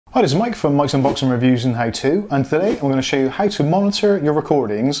Hi, this is Mike from Mike's Unboxing Reviews and How To, and today I'm going to show you how to monitor your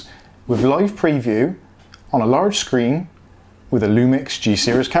recordings with live preview on a large screen with a Lumix G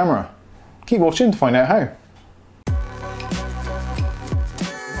Series camera. Keep watching to find out how.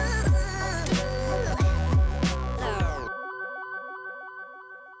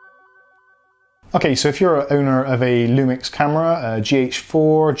 Okay, so if you're an owner of a Lumix camera, a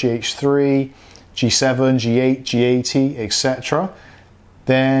GH4, GH3, G7, G8, G80, etc.,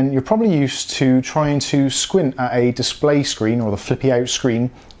 then you're probably used to trying to squint at a display screen or the flippy out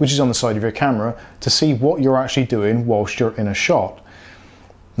screen, which is on the side of your camera, to see what you're actually doing whilst you're in a shot.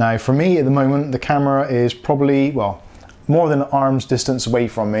 Now, for me at the moment, the camera is probably, well, more than an arm's distance away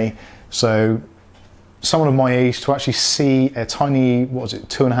from me, so someone of my age to actually see a tiny, what is it,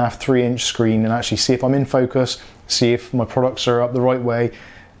 2.5, 3-inch screen and actually see if I'm in focus, see if my products are up the right way,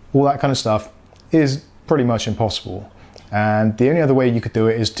 all that kind of stuff is pretty much impossible. And the only other way you could do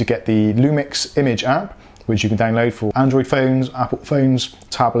it is to get the Lumix Image app, which you can download for Android phones, Apple phones,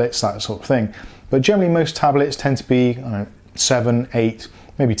 tablets, that sort of thing. But generally most tablets tend to be, I don't know, 7, 8,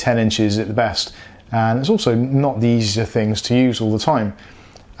 maybe 10 inches at the best. And it's also not the easiest things to use all the time.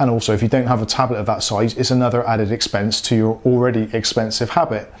 And also, if you don't have a tablet of that size, it's another added expense to your already expensive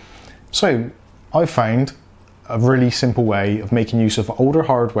habit. So I found a really simple way of making use of older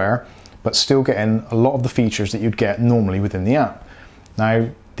hardware but still getting a lot of the features that you'd get normally within the app. Now,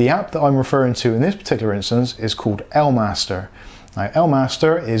 the app that I'm referring to in this particular instance is called LMaster. Now,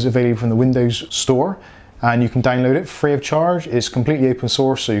 LMaster is available from the Windows Store, and you can download it free of charge. It's completely open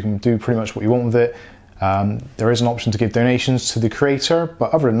source, so you can do pretty much what you want with it. There is an option to give donations to the creator,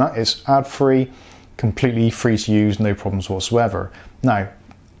 but other than that, it's ad-free, completely free to use, no problems whatsoever. Now,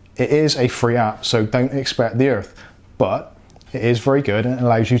 it is a free app, so don't expect the earth, but it is very good and it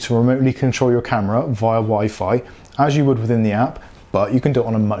allows you to remotely control your camera via Wi-Fi as you would within the app, but you can do it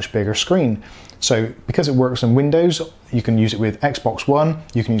on a much bigger screen. So because it works on Windows, you can use it with Xbox One,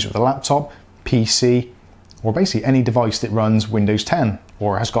 you can use it with a laptop, PC, or basically any device that runs Windows 10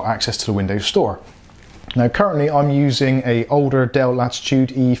 or has got access to the Windows Store. Now currently I'm using an older Dell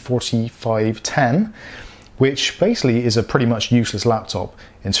Latitude E4510, which basically is a pretty much useless laptop.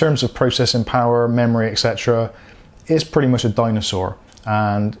 In terms of processing power, memory, etc., it's pretty much a dinosaur,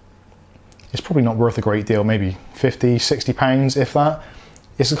 and it's probably not worth a great deal, maybe 50, 60 pounds if that.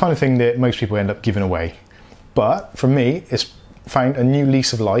 It's the kind of thing that most people end up giving away. But for me, it's found a new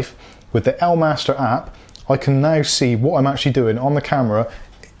lease of life. With the LMaster app, I can now see what I'm actually doing on the camera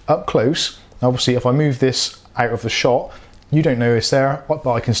up close. Obviously, if I move this out of the shot, you don't know it's there, but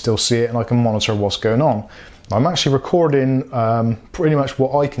I can still see it and I can monitor what's going on. I'm actually recording pretty much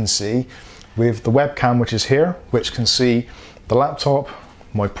what I can see with the webcam, which is here, which can see the laptop,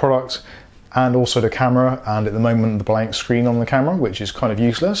 my product, and also the camera, and at the moment the blank screen on the camera, which is kind of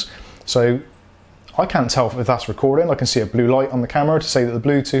useless. So I can't tell if that's recording. I can see a blue light on the camera to say that the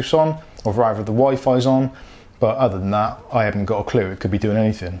Bluetooth's on, or rather the Wi-Fi's on, but other than that, I haven't got a clue. It could be doing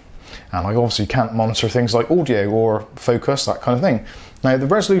anything. And I obviously can't monitor things like audio or focus, that kind of thing. Now, the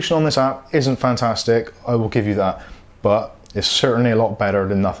resolution on this app isn't fantastic, I will give you that, but it's certainly a lot better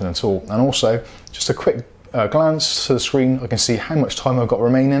than nothing at all. And also, just a quick glance to the screen, I can see how much time I've got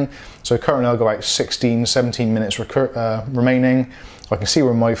remaining. So currently I've got about 16, 17 minutes remaining. I can see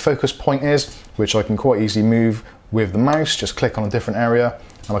where my focus point is, which I can quite easily move with the mouse. Just click on a different area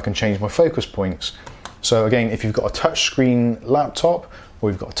and I can change my focus points. So again, if you've got a touchscreen laptop, or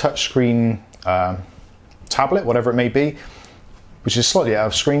you've got a touchscreen tablet, whatever it may be, which is slightly out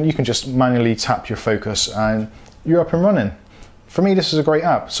of screen, you can just manually tap your focus and you're up and running. For me, this is a great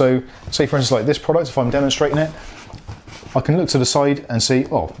app. So say for instance like this product, if I'm demonstrating it, I can look to the side and see,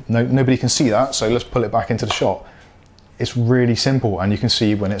 oh, no, nobody can see that, so let's pull it back into the shot. It's really simple, and you can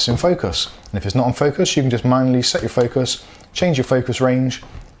see when it's in focus. And if it's not in focus, you can just manually set your focus, change your focus range,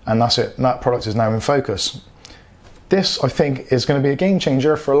 and that's it. That product is now in focus. This, I think, is going to be a game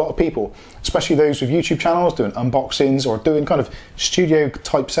changer for a lot of people, especially those with YouTube channels doing unboxings or doing kind of studio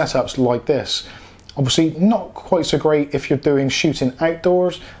type setups like this. Obviously not quite so great if you're doing shooting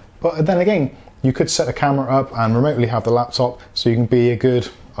outdoors, but then again, you could set the camera up and remotely have the laptop, so you can be a good,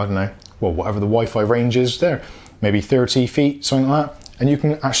 I don't know, well, whatever the Wi-Fi range is there, maybe 30 feet, something like that, and you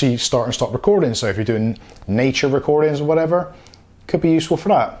can actually start and stop recording. So if you're doing nature recordings or whatever, could be useful for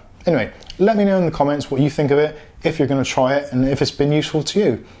that. Anyway, let me know in the comments what you think of it, if you're going to try it, and if it's been useful to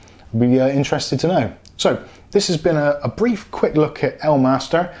you. I'd be interested to know. So this has been a brief, quick look at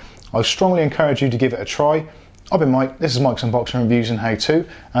LMaster. I strongly encourage you to give it a try. I've been Mike, this is Mike's Unboxing Reviews and How To,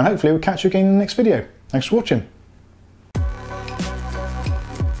 and hopefully we'll catch you again in the next video. Thanks for watching.